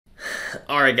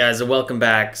Alright guys, welcome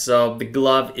back. So the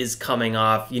glove is coming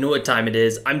off. You know what time it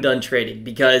is. I'm done trading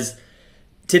because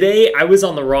today I was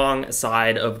on the wrong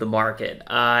side of the market.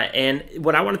 And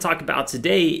what I want to talk about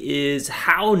today is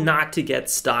how not to get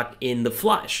stuck in the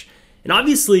flush. And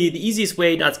obviously the easiest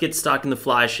way not to get stuck in the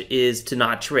flush is to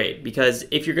not trade, because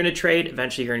if you're going to trade,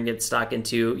 eventually you're going to get stuck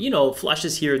into,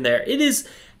 flushes here and there.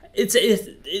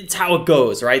 It's how it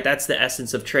goes, right? That's the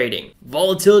essence of trading.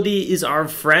 Volatility is our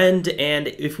friend, and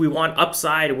if we want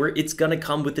upside, it's gonna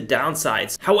come with the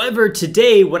downsides. However,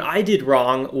 today, what I did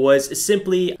wrong was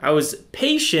simply I was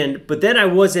patient, but then I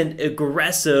wasn't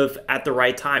aggressive at the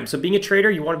right time. So being a trader,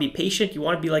 you wanna be patient, you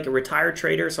wanna be like a retired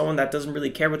trader, someone that doesn't really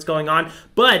care what's going on.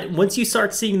 But once you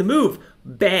start seeing the move,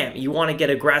 bam, you want to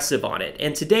get aggressive on it.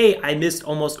 And today I missed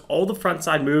almost all the front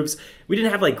side moves. We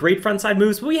didn't have like great front side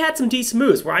moves, but we had some decent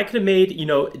moves where I could have made,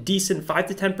 decent 5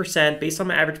 to 10% based on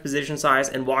my average position size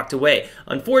and walked away.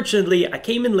 Unfortunately, I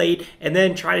came in late and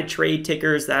then tried to trade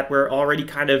tickers that were already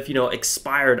kind of,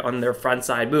 expired on their front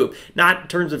side move. Not in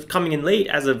terms of coming in late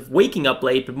as of waking up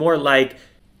late, but more like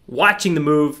watching the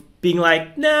move, being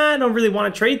like, nah, I don't really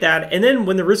want to trade that. And then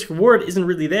when the risk reward isn't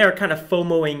really there, kind of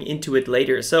FOMOing into it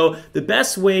later. So the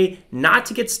best way not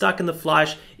to get stuck in the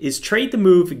flush is trade the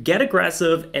move, get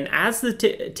aggressive, and as the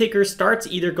ticker starts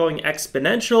either going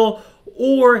exponential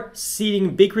or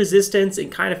seeing big resistance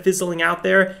and kind of fizzling out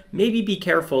there, maybe be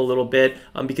careful a little bit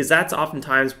because that's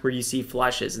oftentimes where you see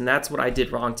flushes, and that's what I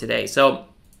did wrong today. So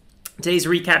today's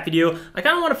recap video, I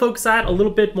kind of want to focus that a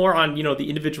little bit more on, the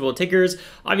individual tickers.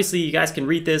 Obviously, you guys can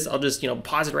read this. I'll just,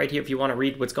 pause it right here if you want to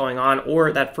read what's going on,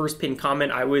 or that first pinned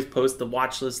comment, I always post the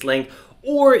watch list link.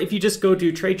 Or if you just go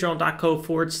to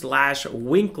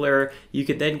tradejournal.co/Winkler, you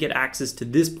could then get access to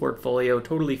this portfolio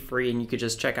totally free, and you could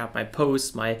just check out my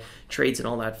posts, my trades, and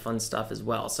all that fun stuff as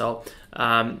well. So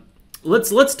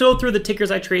let's go through the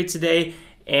tickers I trade today,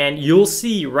 and you'll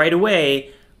see right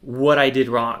away what I did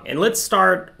wrong. And let's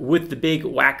start with the big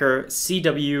whacker,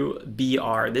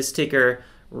 CWBR. This ticker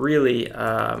really, it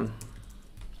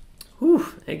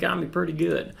got me pretty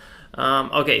good.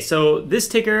 Okay, so this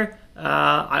ticker,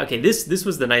 this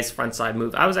was the nice front side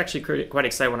move. I was actually quite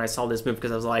excited when I saw this move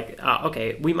because I was like,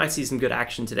 okay, we might see some good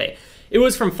action today. It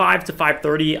was from 5 to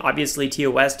 5:30. Obviously,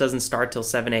 TOS doesn't start till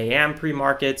 7 a.m.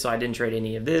 pre-market, so I didn't trade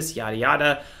any of this, yada,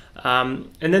 yada. And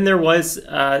then there was,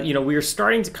 we were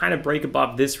starting to kind of break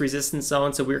above this resistance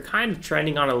zone, so we were kind of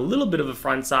trending on a little bit of a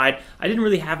front side. I didn't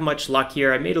really have much luck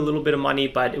here. I made a little bit of money,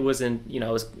 but it wasn't, it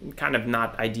was kind of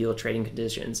not ideal trading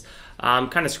conditions.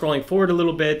 Kind of scrolling forward a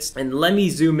little bit, and let me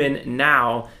zoom in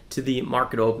now to the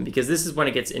market open, because this is when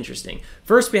it gets interesting.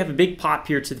 First, we have a big pop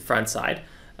here to the front side.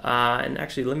 And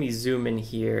actually, let me zoom in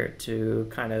here to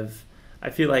kind of, I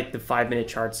feel like the 5-minute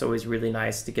chart's always really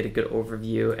nice to get a good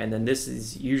overview. And then this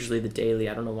is usually the daily.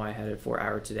 I don't know why I had it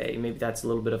 4-hour today. Maybe that's a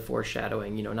little bit of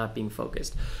foreshadowing, not being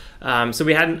focused. So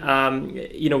we had,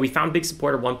 we found big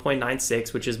support of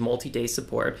 1.96, which is multi-day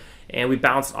support, and we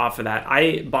bounced off of that.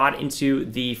 I bought into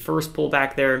the first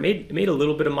pullback there, made a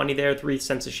little bit of money there, 3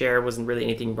 cents a share. Wasn't really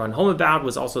anything to run home about.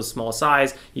 Was also small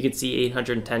size. You can see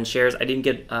 810 shares. I didn't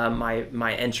get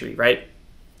my entry, right?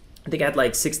 I think I had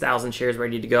like 6,000 shares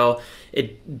ready to go.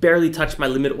 It barely touched my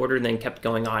limit order and then kept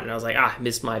going on. And I was like,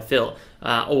 missed my fill.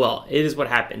 Oh well, it is what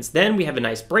happens. Then we have a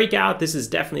nice breakout. This is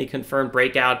definitely a confirmed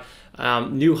breakout.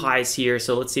 New highs here.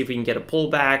 So let's see if we can get a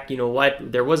pullback. You know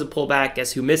what? There was a pullback.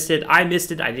 Guess who missed it? I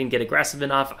missed it. I didn't get aggressive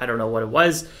enough. I don't know what it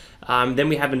was. Then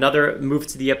we have another move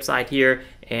to the upside here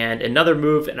and another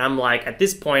move. And I'm like, at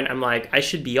this point, I'm like, I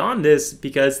should be on this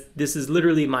because this is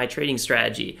literally my trading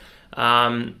strategy.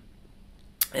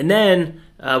 And then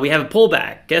we have a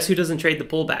pullback. Guess who doesn't trade the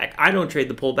pullback? I don't trade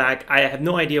the pullback. I have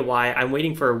no idea why. I'm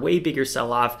waiting for a way bigger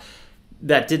sell-off.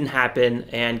 That didn't happen.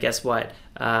 And guess what?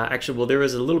 Actually, well, there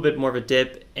was a little bit more of a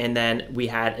dip, and then we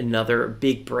had another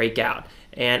big breakout.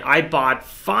 And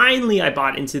finally I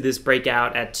bought into this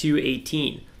breakout at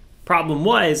 218. Problem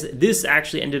was, this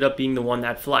actually ended up being the one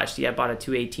that flushed. Yeah, I bought at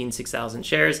 218, 6,000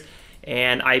 shares,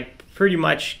 and I pretty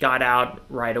much got out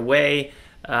right away.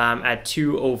 At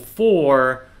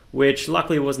 204, which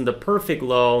luckily wasn't the perfect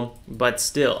low, but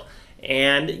still.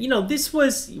 And this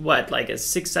was what, like a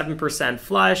 6-7%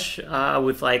 flush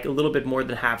with like a little bit more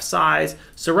than half size.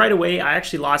 So right away I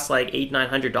actually lost like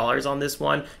 $800-900 on this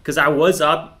one, because I was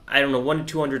up, I don't know, $100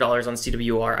 to $200 on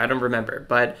CWR. I don't remember,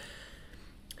 but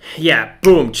yeah,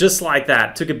 boom, just like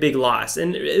that, took a big loss.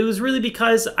 And it was really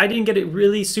because I didn't get it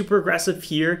really super aggressive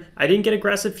here. I didn't get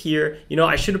aggressive here.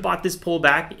 I should have bought this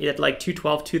pullback at like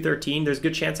 212, 213. There's a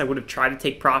good chance I would have tried to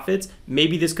take profits.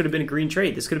 Maybe this could have been a green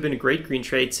trade. This could have been a great green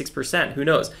trade, 6%, who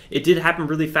knows? It did happen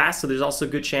really fast, so there's also a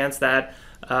good chance that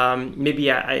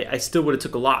maybe I still would have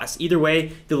took a loss. Either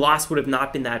way, the loss would have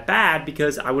not been that bad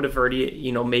because I would have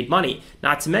already, made money.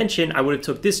 Not to mention, I would have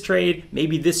took this trade,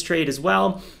 maybe this trade as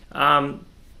well.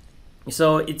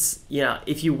 So it's,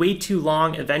 if you wait too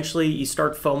long, eventually you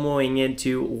start FOMOing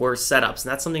into worse setups.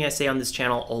 And that's something I say on this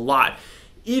channel a lot.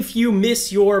 If you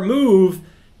miss your move,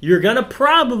 you're going to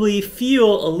probably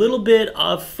feel a little bit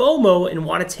of FOMO and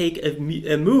want to take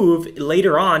a move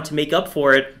later on to make up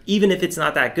for it, even if it's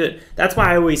not that good. That's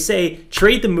why I always say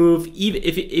trade the move, even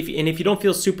if you don't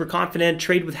feel super confident,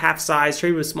 trade with half size,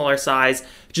 trade with smaller size.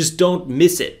 Just don't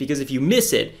miss it, because if you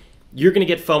miss it, you're going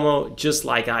to get FOMO just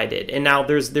like I did. And now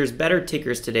there's better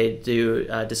tickers today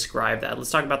to describe that.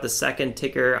 Let's talk about the second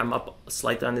ticker. I'm up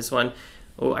slightly on this one.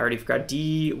 Oh, I already forgot.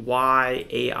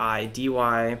 DYAI.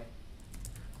 DY.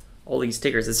 All these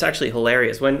tickers. It's actually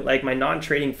hilarious. When like my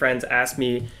non-trading friends ask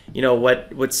me,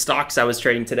 what stocks I was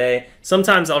trading today,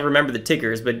 sometimes I'll remember the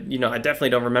tickers, but I definitely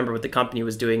don't remember what the company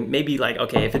was doing. Maybe like,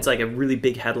 okay, if it's like a really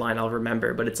big headline, I'll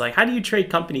remember, but it's like, how do you trade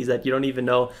companies that you don't even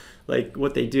know like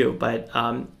what they do? But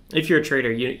if you're a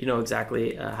trader, you know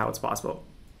exactly how it's possible.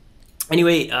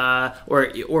 Anyway,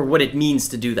 or what it means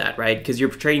to do that, right? Because you're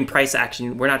trading price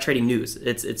action. We're not trading news.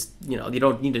 It's you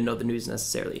don't need to know the news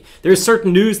necessarily. There's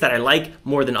certain news that I like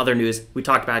more than other news. We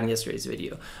talked about in yesterday's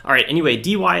video. All right. Anyway,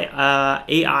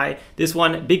 DYAI. This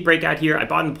one, big breakout here. I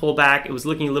bought in the pullback. It was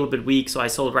looking a little bit weak, so I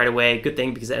sold right away. Good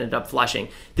thing, because it ended up flushing.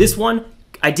 This one,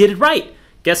 I did it right.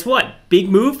 Guess what? Big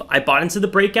move. I bought into the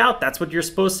breakout. That's what you're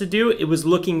supposed to do. It was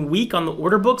looking weak on the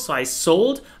order book, so I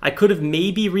sold. I could have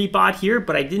maybe rebought here,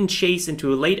 but I didn't chase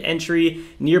into a late entry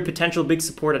near potential big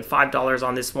support at $5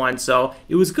 on this one, so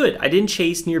it was good. I didn't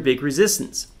chase near big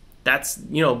resistance. That's,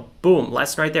 boom,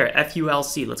 lesson right there.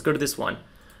 FULC. Let's go to this one.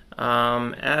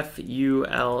 FULC.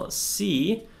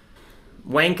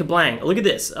 Wang kablang. Look at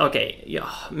this. Okay,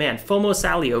 man, FOMO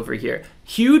Sally over here.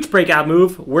 Huge breakout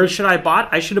move. Where should I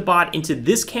bought? I should have bought into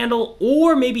this candle,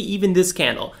 or maybe even this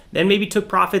candle. Then maybe took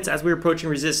profits as we were approaching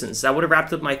resistance. That would have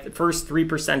wrapped up my first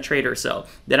 3% trade or so.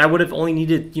 Then I would have only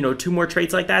needed, 2 more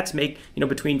trades like that to make,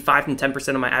 between 5 and 10%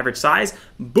 of my average size.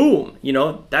 Boom.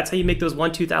 That's how you make those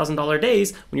 $2,000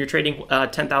 days when you're trading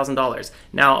 $10,000.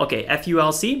 Now, okay,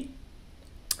 FULC.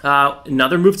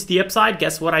 Another move to the upside.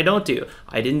 Guess what I don't do?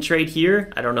 I didn't trade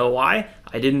here. I don't know why.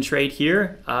 I didn't trade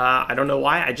here. I don't know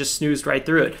why. I just snoozed right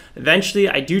through it. Eventually,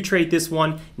 I do trade this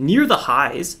one near the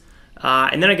highs.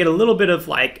 And then I get a little bit of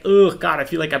like, oh, God, I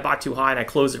feel like I bought too high, and I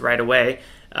close it right away.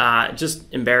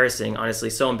 Just embarrassing, honestly,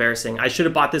 so embarrassing. I should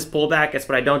have bought this pullback. Guess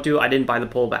what I don't do? I didn't buy the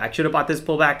pullback. Should have bought this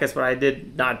pullback. Guess what I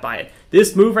did? Not buy it.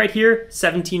 This move right here,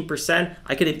 17%.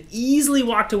 I could have easily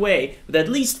walked away with at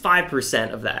least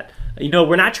 5% of that.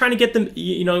 We're not trying to get the,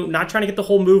 not trying to get the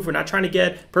whole move. We're not trying to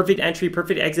get perfect entry,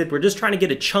 perfect exit. We're just trying to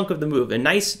get a chunk of the move, a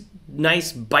nice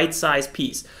bite-sized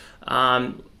piece.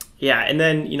 Yeah, and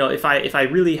then, if I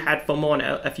really had FOMO on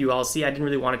FULC, I didn't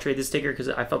really want to trade this ticker because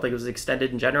I felt like it was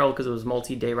extended in general because it was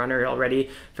multi-day runner already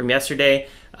from yesterday.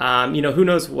 Who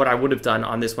knows what I would have done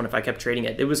on this one if I kept trading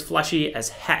it. It was flushy as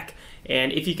heck.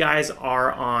 And if you guys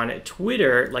are on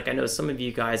Twitter, like I know some of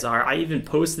you guys are, I even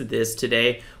posted this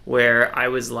today where I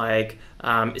was like,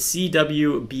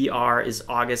 CWBR is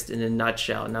August in a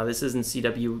nutshell. Now, this isn't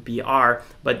CWBR,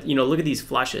 but, look at these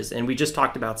flushes. And we just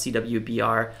talked about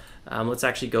CWBR. Let's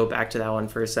actually go back to that one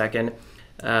for a second.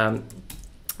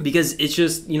 Because it's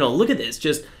just, look at this.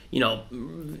 Just,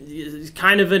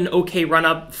 kind of an okay run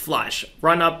up, flush,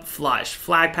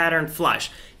 flag pattern, flush.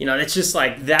 It's just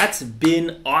like, that's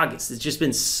been August. It's just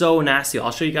been so nasty.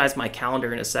 I'll show you guys my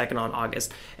calendar in a second on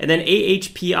August. And then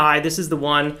AHPI, this is the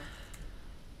one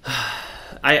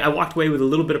I walked away with a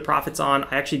little bit of profits on.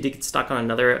 I actually did get stuck on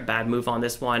another bad move on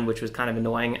this one, which was kind of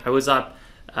annoying. I was up.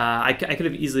 I could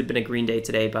have easily been a green day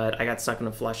today, but I got stuck on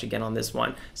a flush again on this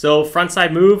one. So front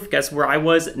side move, guess where I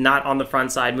was? Not on the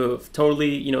front side move.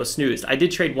 Totally, snoozed. I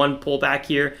did trade one pullback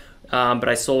here, but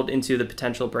I sold into the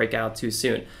potential breakout too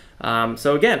soon.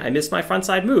 So again, I missed my front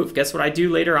side move. Guess what I do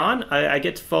later on? I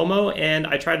get to FOMO and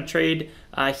I try to trade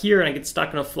here and I get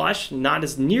stuck in a flush. Not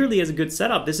as nearly as a good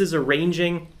setup. This is a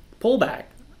ranging pullback.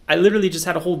 I literally just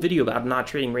had a whole video about not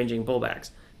trading ranging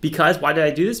pullbacks. Because, why did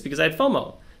I do this? Because I had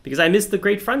FOMO. Because I missed the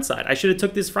great front side. I should have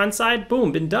took this front side,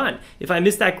 boom, been done. If I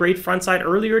missed that great front side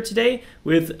earlier today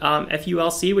with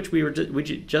FULC, which we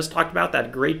just talked about,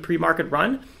 that great pre-market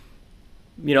run,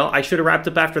 I should have wrapped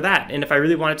up after that. And if I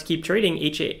really wanted to keep trading,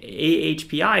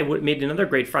 AHPI would made another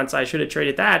great front side. I should have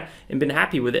traded that and been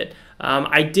happy with it.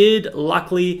 I did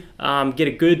luckily get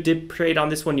a good dip trade on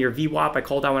this one near VWAP. I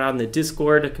called that one out in the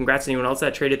Discord. Congrats to anyone else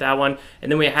that traded that one.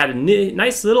 And then we had a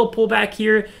nice little pullback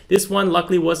here. This one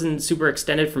luckily wasn't super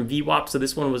extended from VWAP, so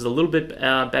this one was a little bit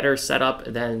better setup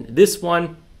than this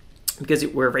one, because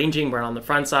we're ranging, we're on the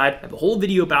front side. I have a whole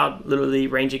video about literally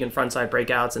ranging and front side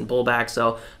breakouts and pullbacks,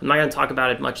 so I'm not going to talk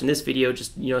about it much in this video.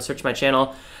 Just search my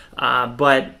channel.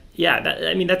 But yeah,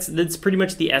 that's pretty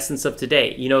much the essence of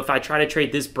today. If I try to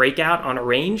trade this breakout on a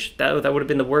range, that would have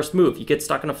been the worst move. You get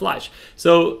stuck in a flush.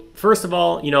 So first of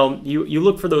all, you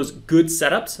look for those good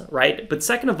setups, right? But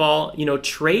second of all,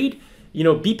 trade.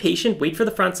 Be patient, wait for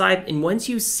the front side, and once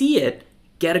you see it,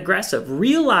 get aggressive.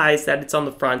 Realize that it's on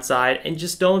the front side and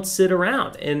just don't sit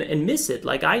around and miss it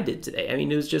like I did today. I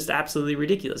mean, it was just absolutely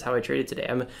ridiculous how I traded today.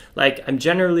 I'm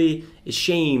generally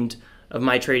ashamed of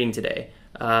my trading today.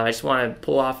 I just want to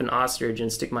pull off an ostrich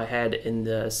and stick my head in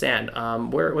the sand.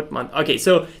 What month? Okay,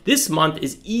 so this month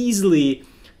is easily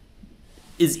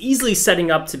setting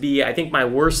up to be, I think, my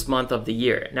worst month of the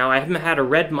year. Now, I haven't had a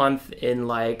red month in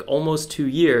like almost 2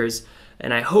 years,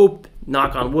 and I hope,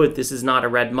 knock on wood, this is not a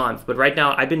red month. But right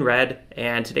now, I've been red,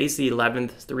 and today's the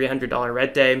 11th $300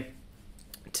 red day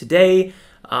today.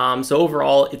 So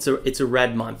overall, it's a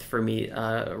red month for me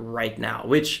right now,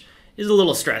 which is a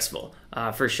little stressful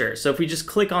for sure. So if we just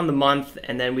click on the month,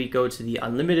 and then we go to the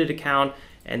unlimited account,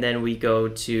 and then we go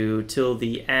to till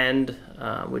the end,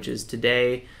 which is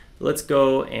today. Let's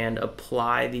go and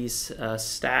apply these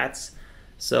stats.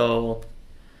 So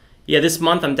yeah, this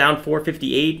month I'm down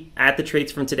 458 at the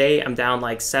trades from today. I'm down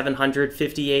like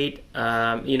 758.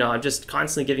 I'm just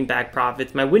constantly giving back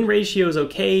profits. My win ratio is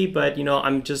okay, but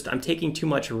I'm taking too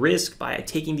much risk by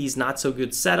taking these not so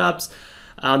good setups.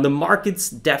 The market's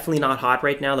definitely not hot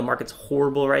right now. The market's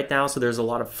horrible right now, so there's a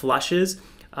lot of flushes.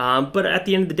 But at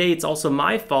the end of the day, it's also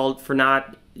my fault for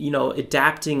not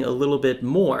adapting a little bit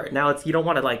more. Now, you don't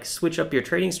want to like switch up your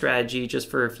trading strategy just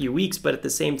for a few weeks, but at the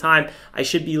same time, I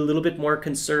should be a little bit more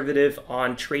conservative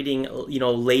on trading,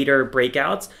 later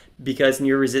breakouts, because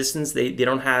near resistance, they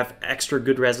don't have extra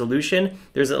good resolution.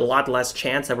 There's a lot less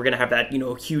chance that we're going to have that,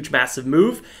 huge, massive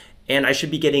move, and I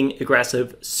should be getting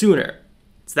aggressive sooner.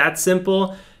 It's that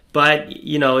simple. But,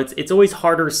 it's always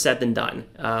harder said than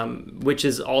done, which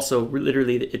is also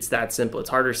literally, it's that simple. It's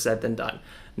harder said than done.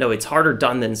 No, it's harder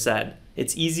done than said.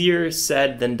 It's easier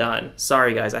said than done.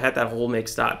 Sorry, guys, I had that whole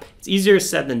mixed up. It's easier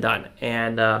said than done.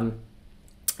 And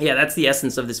yeah, that's the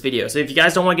essence of this video. So if you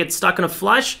guys don't want to get stuck in a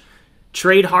flush,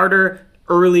 trade harder,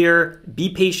 earlier, be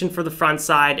patient for the front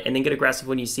side, and then get aggressive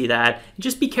when you see that. And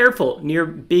just be careful near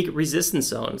big resistance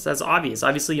zones. That's obvious.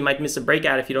 Obviously, you might miss a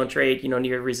breakout if you don't trade,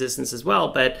 near resistance as well,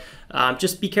 but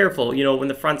just be careful, when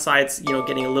the front side's,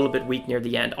 getting a little bit weak near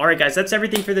the end. All right, guys, that's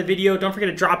everything for the video. Don't forget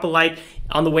to drop a like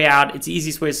on the way out. It's the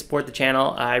easiest way to support the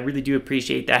channel. I really do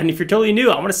appreciate that. And if you're totally new,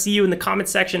 I want to see you in the comment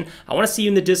section. I want to see you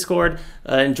in the Discord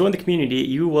and join the community.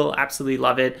 You will absolutely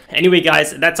love it. Anyway,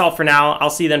 guys, that's all for now. I'll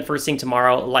see you then first thing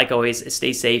tomorrow. Like always,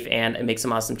 stay safe and make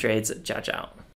some awesome trades. Ciao, ciao.